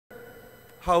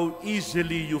how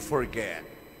easily you forget.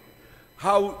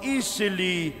 How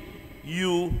easily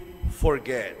you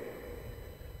forget.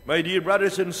 My dear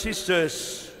brothers and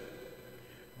sisters,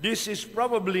 this is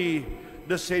probably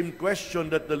the same question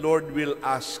that the Lord will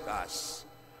ask us.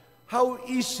 How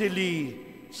easily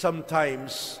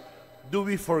sometimes do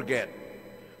we forget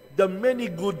the many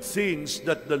good things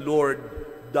that the Lord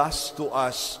does to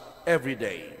us every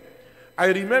day? I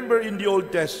remember in the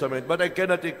Old Testament, but I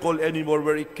cannot recall anymore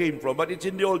where it came from, but it's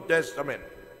in the Old Testament.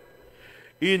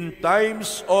 In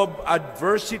times of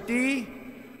adversity,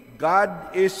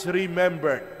 God is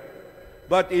remembered.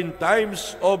 But in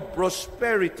times of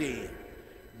prosperity,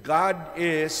 God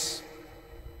is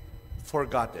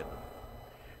forgotten.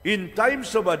 In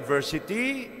times of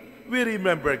adversity, we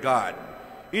remember God.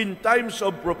 In times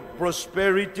of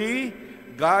prosperity,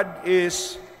 God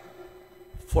is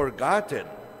forgotten.